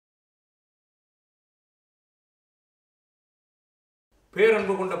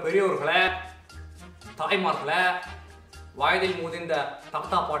பேரன்பு கொண்ட பெரியோர்களே, தாய்மார்களே, வயதில் முதிர்ந்த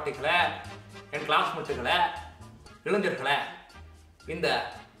தாத்தா பாட்டிகளே, என் கிளாஸ்மேட்டுகளே, இளைஞர்களே, இந்த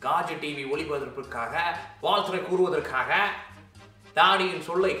காஜ் டிவி ஒளிபரப்பிற்காக வாழ்த்துறை கூறுவதற்காக தாடியின்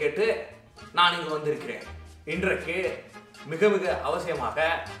சொல்லை கேட்டு நான் இங்கு வந்திருக்கிறேன். இன்றைக்கு மிக மிக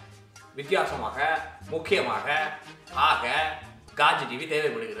அவசியமாக, வித்தியாசமாக, முக்கியமாக ஆக காஜ் டிவி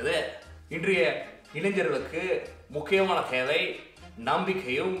தேவைப்படுகிறது. இன்றைய இளைஞர்களுக்கு முக்கியமான தேவை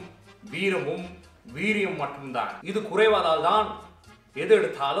நம்பிக்கையும் வீரமும் வீரியம் மட்டும்தான். இது குறைவதால் தான் எது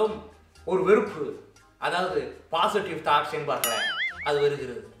எடுத்தாலும் ஒரு வெறுப்பு, அதாவது பாசிட்டிவ் தாட்ஸ் என்பார்களே, அது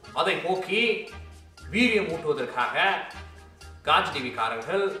வருகிறது. அதை போக்கி வீரியம் ஊட்டுவதற்காக காஜ் டிவி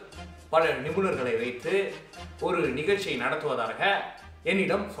காரர்கள் பல நிபுணர்களை வைத்து ஒரு நிகழ்ச்சியை நடத்துவதாக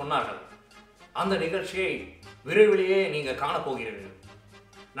என்னிடம் சொன்னார்கள். அந்த நிகழ்ச்சியை விரைவிலேயே நீங்கள் காணப்போகிறீர்கள்.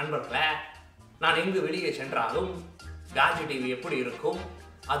 நண்பர்களே, நான் எங்கு வெளியே சென்றாலும் காஜ் டிவி எப்படி இருக்கும்,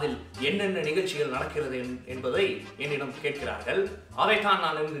 அதில் என்னென்ன நிகழ்ச்சிகள் நடக்கிறது என்பதை என்னிடம் கேட்கிறார்கள். அதைத்தான்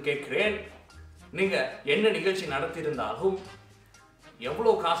நான் இங்கு கேட்கிறேன். நீங்கள் என்ன நிகழ்ச்சி நடத்தியிருந்தாலும்,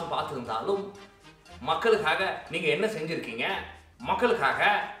 எவ்வளோ காசு பார்த்துருந்தாலும், மக்களுக்காக நீங்கள் என்ன செஞ்சுருக்கீங்க,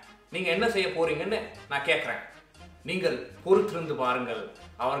 மக்களுக்காக நீங்கள் என்ன செய்ய போறீங்கன்னு நான் கேட்குறேன். நீங்கள் பொறுத்திருந்து பாருங்கள்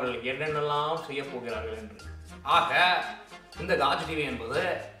அவர்கள் என்னென்னலாம் செய்ய போகிறார்கள் என்று. ஆக இந்த காஜ் டிவி என்பது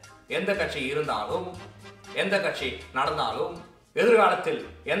எந்த கட்சி இருந்தாலும், எந்த கட்சி நடந்தாலும், எதிர்காலத்தில்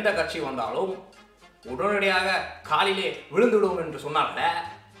எந்த கட்சி வந்தாலும் உடனடியாக காலிலே விழுந்துவிடும் என்று சொன்னால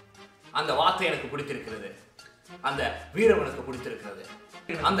அந்த வார்த்தை எனக்கு பிடித்திருக்கிறது. அந்த வீரம் எனக்கு பிடித்திருக்கிறது.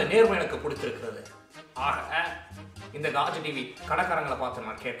 அந்த நேர்மை எனக்கு பிடித்திருக்கிறது. ஆக இந்த காஜ் டிவி கடைக்காரங்களை பார்த்து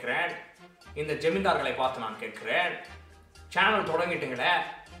நான் கேட்கிறேன், இந்த ஜமீன்தார்களை பார்த்து நான் கேட்கிறேன், சேனல் தொடங்கிட்டீங்களே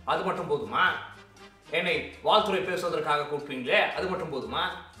அது மட்டும் போதுமா? என்னை வாழ்த்துறை பேசுவதற்காக கூப்பிட்டீங்களே அது மட்டும் போதுமா?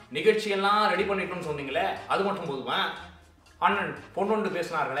 நிகழ்ச்சியெல்லாம் ரெடி பண்ணிட்டோம்னு சொன்னீங்களே அது மட்டும் போதுமா? அண்ணன் பொண்ணொண்டு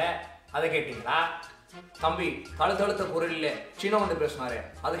பேசினார்களே அதை கேட்டீங்களா? தம்பி தழுத்தழுத்த குரலில் சின்னவண்டு பேசினாரு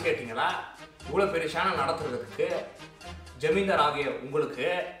அது கேட்டீங்களா? இவ்வளோ பெரிய சேனல் நடத்துறதுக்கு ஜமீன்தார் ஆகிய உங்களுக்கு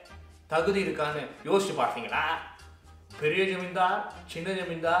தகுதி இருக்கான்னு யோசிச்சு பார்த்தீங்களா? பெரிய ஜமீன்தார், சின்ன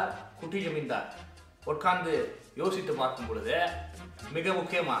ஜமீன்தார், குட்டி ஜமீன்தார் உட்கார்ந்து யோசித்து பார்க்கும் பொழுது மிக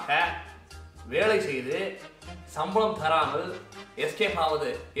முக்கியமாக வேலை செய்து சம்பளம் தராமல் எஸ்கேப் ஆவது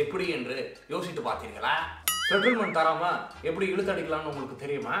எப்படி என்று யோசித்து பார்த்தீர்களா? செட்டில்மெண்ட் தராம எப்படி இழுத்தடிக்கலாம்னு உங்களுக்கு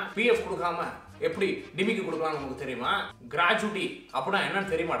தெரியுமா? பிஎஃப் கொடுக்காம எப்படி டிமிக்கு கொடுக்கலாம்னு உங்களுக்கு தெரியுமா? கிராஜுவிட்டி அப்படின்னா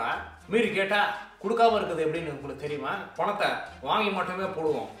என்னன்னு தெரியுமாடா? மீறி கேட்டா கொடுக்காம இருக்குது எப்படின்னு உங்களுக்கு தெரியுமா? பணத்தை வாங்கி மட்டுமே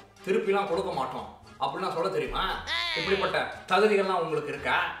போடுவோம், திருப்பிலாம் கொடுக்க மாட்டோம் அப்படின்னா சொல்ல தெரியுமா? இப்படிப்பட்ட தகுதிகள்லாம் உங்களுக்கு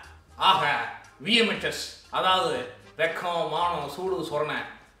இருக்கா? ஆக விஎம்எச்எஸ், அதாவது வெக்கம், மானம், சூடு, சொரணை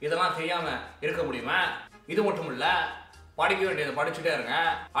இதெல்லாம் தெரியாம இருக்க முடியுமா? இது மட்டும் இல்ல, படிக்க வேண்டியதை படிச்சுட்டே இருங்க.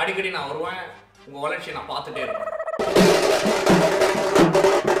 அடிக்கடி நான் வருவேன், உங்க வளர்ச்சியை நான் பார்த்துட்டே இருப்பேன்.